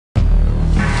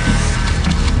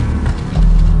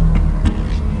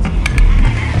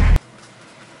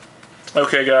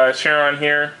Okay guys, Huron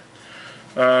here.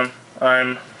 I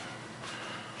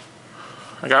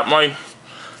got my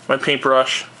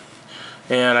paintbrush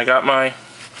and I got my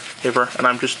paper and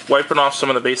I'm just wiping off some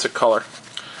of the basic color.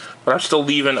 But I'm still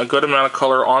leaving a good amount of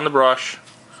color on the brush.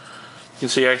 You can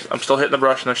see I'm still hitting the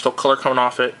brush and there's still color coming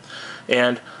off it.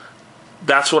 And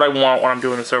that's what I want when I'm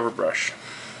doing this overbrush.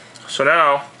 So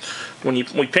now, when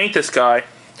we paint this guy,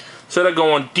 instead of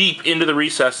going deep into the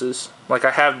recesses like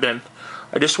I have been,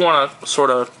 I just want to sort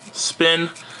of spin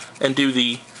and do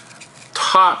the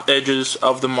top edges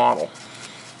of the model.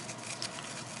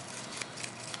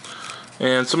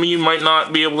 And some of you might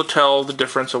not be able to tell the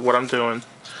difference of what I'm doing,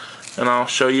 and I'll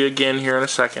show you again here in a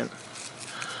second.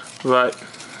 But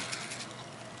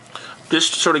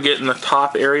just sort of getting the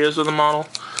top areas of the model.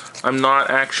 I'm not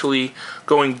actually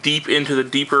going deep into the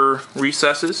deeper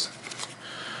recesses.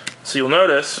 So you'll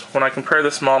notice when I compare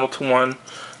this model to one,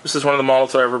 this is one of the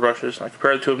models I overbrushes, and I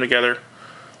compare the two of them together,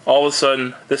 all of a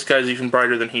sudden this guy's even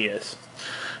brighter than he is.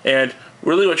 And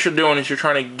really what you're doing is you're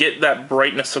trying to get that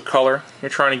brightness of color. You're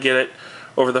trying to get it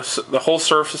over the whole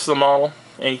surface of the model,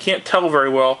 and you can't tell very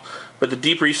well, but the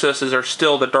deep recesses are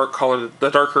still the dark color,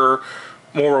 the darker,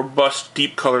 more robust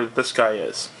deep color that this guy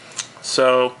is.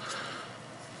 So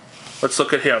let's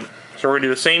look at him. So we're going to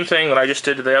do the same thing that I just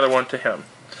did to the other one to him.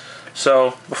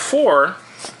 So before,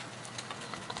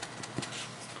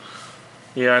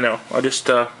 yeah, I know,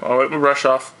 I'll wipe my brush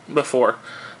off before.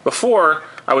 Before,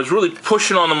 I was really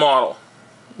pushing on the model.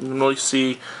 You can really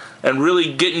see, and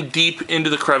really getting deep into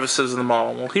the crevices of the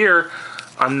model. Well, here,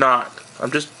 I'm not.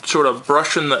 I'm just sort of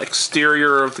brushing the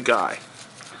exterior of the guy.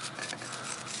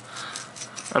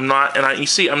 I'm not, and you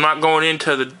see, I'm not going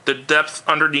into the depth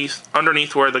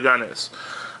underneath where the gun is.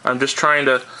 I'm just trying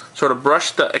to sort of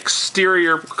brush the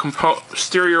exterior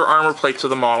armor plates of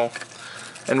the model,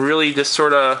 and really just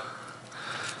sort of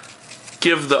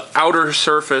give the outer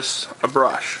surface a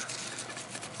brush.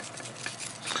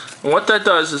 And what that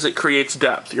does is it creates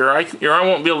depth. Your eye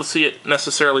won't be able to see it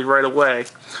necessarily right away,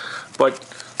 but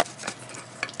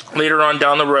later on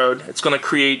down the road, it's going to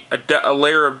create a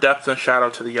layer of depth and shadow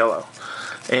to the yellow.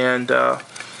 And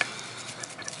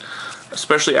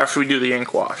especially after we do the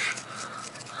ink wash.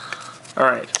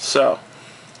 Alright, so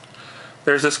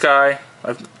there's this guy.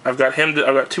 I've got him.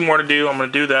 I've got two more to do. I'm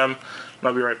going to do them, and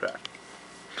I'll be right back.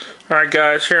 Alright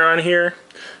guys, Huron here.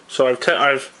 So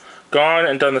I've gone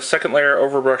and done the second layer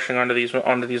overbrushing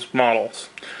onto these models,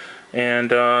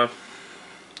 and I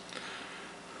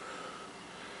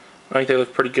think they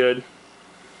look pretty good.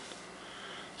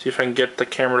 See if I can get the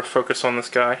camera to focus on this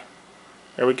guy.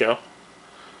 There we go.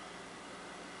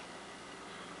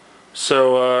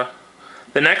 So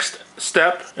the next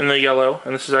step in the yellow,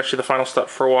 and this is actually the final step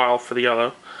for a while for the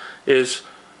yellow, is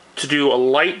to do a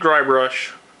light dry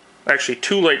brush, actually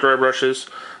two light dry brushes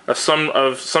of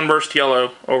sunburst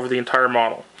yellow over the entire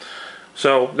model.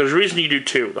 So there's a reason you do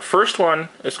two. The first one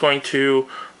is going to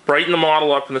brighten the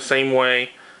model up in the same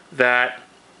way that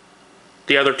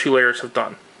the other two layers have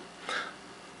done.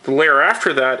 The layer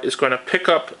after that is going to pick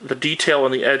up the detail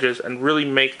on the edges and really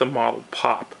make the model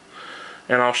pop.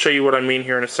 And I'll show you what I mean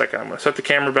here in a second. I'm going to set the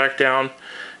camera back down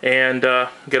and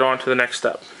get on to the next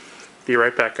step. Be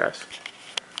right back, guys.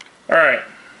 Alright.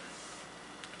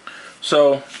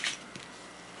 So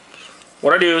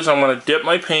what I do is I'm going to dip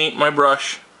my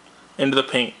brush into the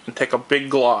paint and take a big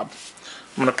glob.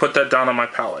 I'm going to put that down on my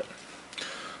palette.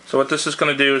 So what this is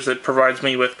going to do is it provides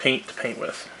me with paint to paint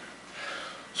with.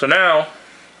 So now,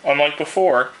 unlike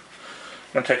before,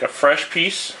 I'm going to take a fresh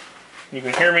piece, you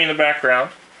can hear me in the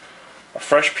background, a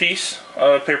fresh piece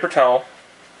of paper towel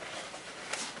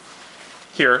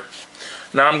here.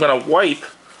 Now I'm going to wipe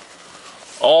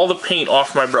all the paint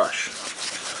off my brush.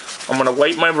 I'm going to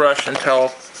wipe my brush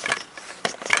until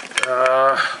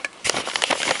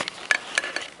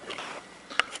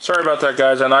sorry about that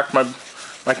guys, I knocked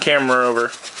my camera over.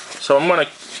 So I'm going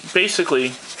to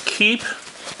basically keep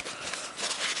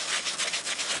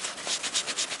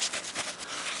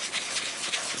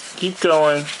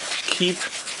going, keep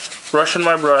brushing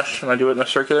my brush, and I do it in a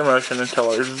circular motion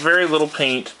until there's very little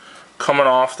paint coming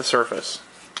off the surface.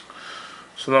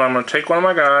 So then I'm going to take one of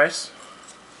my guys,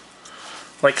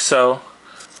 like so,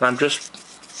 and I'm just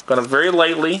going to very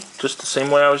lightly, just the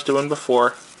same way I was doing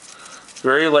before,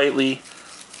 very lightly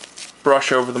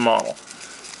brush over the model.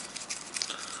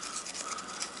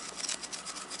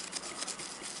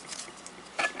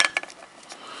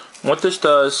 And what this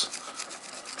does,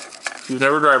 if you've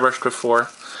never dry brushed before,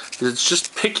 is it's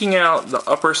just picking out the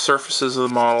upper surfaces of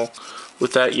the model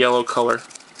with that yellow color,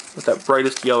 with that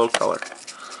brightest yellow color.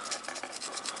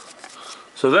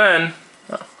 So then,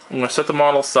 I'm going to set the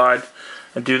model aside,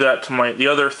 and do that to the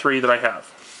other 3 that I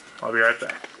have. I'll be right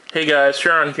back. Hey guys,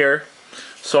 Huron here.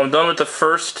 So I'm done with the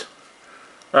first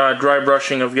dry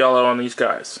brushing of yellow on these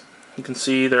guys. You can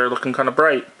see they're looking kind of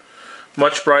bright.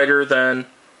 Much brighter than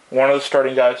one of the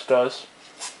starting guys does.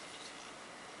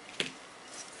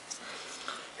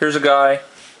 Here's a guy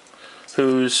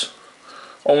who's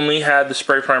only had the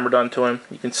spray primer done to him.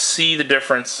 You can see the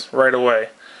difference right away.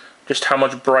 Just how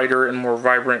much brighter and more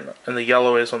vibrant and the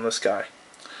yellow is on this guy.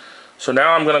 So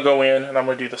now I'm going to go in and I'm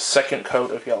going to do the second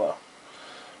coat of yellow.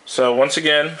 So once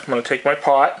again, I'm going to take my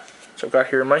pot, which I've got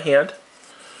here in my hand.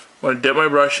 I'm going to dip my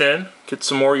brush in, get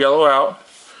some more yellow out,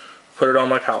 put it on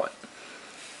my palette.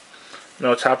 I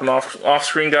know it's happening off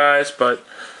screen, guys, but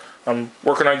I'm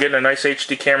working on getting a nice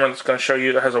HD camera that's going to show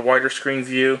you that has a wider screen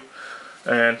view,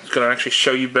 and it's going to actually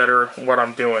show you better what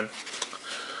I'm doing.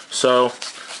 So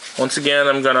once again,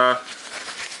 I'm going to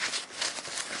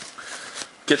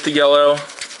get the yellow,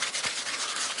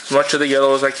 as much of the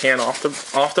yellow as I can off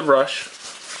the brush.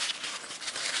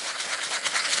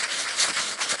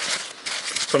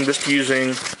 So I'm just using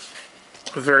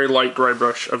a very light dry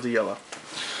brush of the yellow.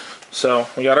 So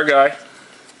we got our guy.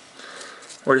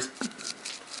 We're just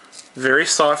very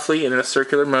softly and in a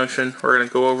circular motion, we're going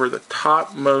to go over the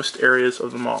topmost areas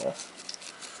of the model.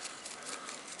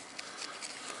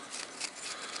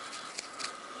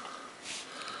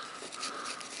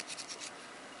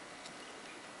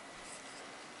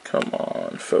 Come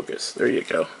on, focus. There you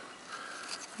go.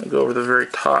 I'll go over the very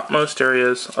topmost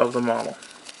areas of the model.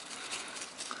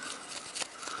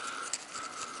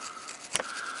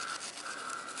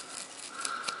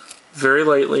 Very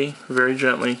lightly, very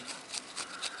gently,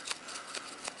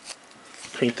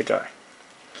 paint the guy.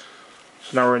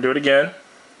 So now we're going to do it again.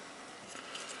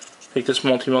 Take this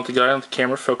multi-melted guy, let the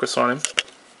camera focus on him.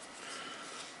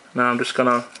 Now I'm just going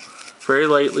to very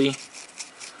lightly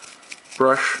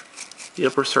brush the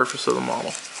upper surface of the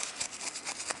model.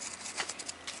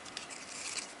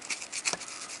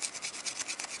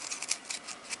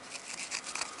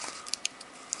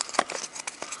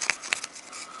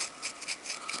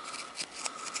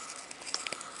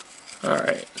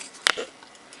 Alright,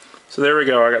 so there we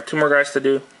go. I got 2 more guys to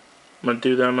do. I'm going to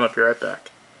do them and I'll be right back.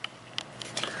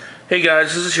 Hey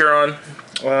guys, this is Huron.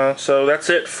 So that's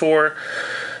it for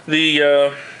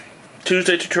the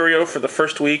Tuesday tutorial for the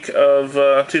first week of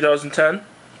 2010.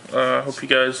 Hope you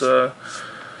guys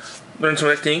learned some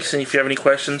techniques, and if you have any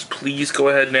questions, please go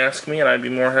ahead and ask me, and I'd be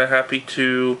more happy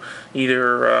to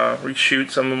either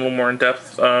reshoot some of the more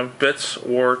in-depth bits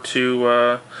or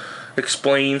to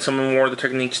explain some more of the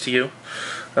techniques to you.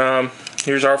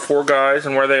 Here's our 4 guys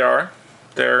and where they are.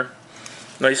 They're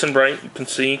nice and bright, you can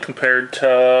see, compared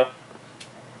to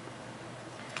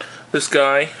this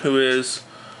guy who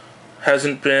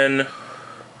hasn't had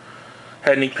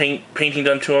any painting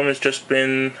done to him, has just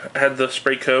had the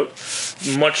spray coat.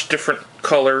 Much different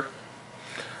color.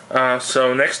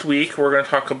 So next week we're going to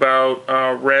talk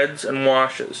about reds and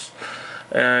washes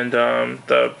and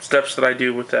the steps that I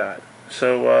do with that.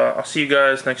 So I'll see you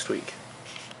guys next week.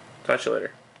 Talk to you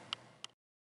later.